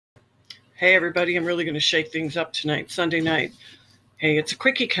Hey everybody, I'm really going to shake things up tonight, Sunday night. Hey, it's a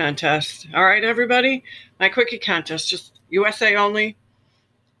quickie contest. All right, everybody? My quickie contest, just USA only.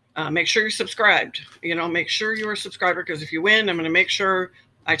 Make sure you're subscribed. Make sure you're a subscriber, because if you win, I'm going to make sure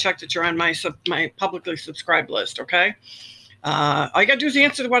I check that you're on my publicly subscribed list, okay? All you got to do is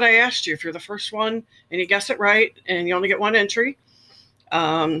answer to what I asked you. If you're the first one and you guess it right, and you only get one entry,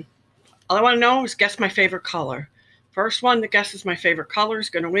 all I want to know is guess my favorite color. First one that guesses my favorite color is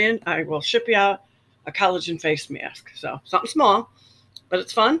going to win. I will ship you out a collagen face mask. So something small, but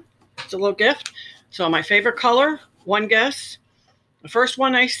it's fun. It's a little gift. So my favorite color, one guess. The first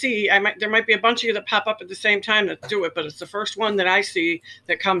one I see, there might be a bunch of you that pop up at the same time that do it, but it's the first one that I see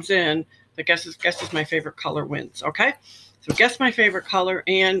that comes in that guesses my favorite color wins. Okay? So guess my favorite color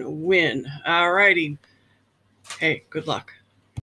and win. All righty. Hey, good luck.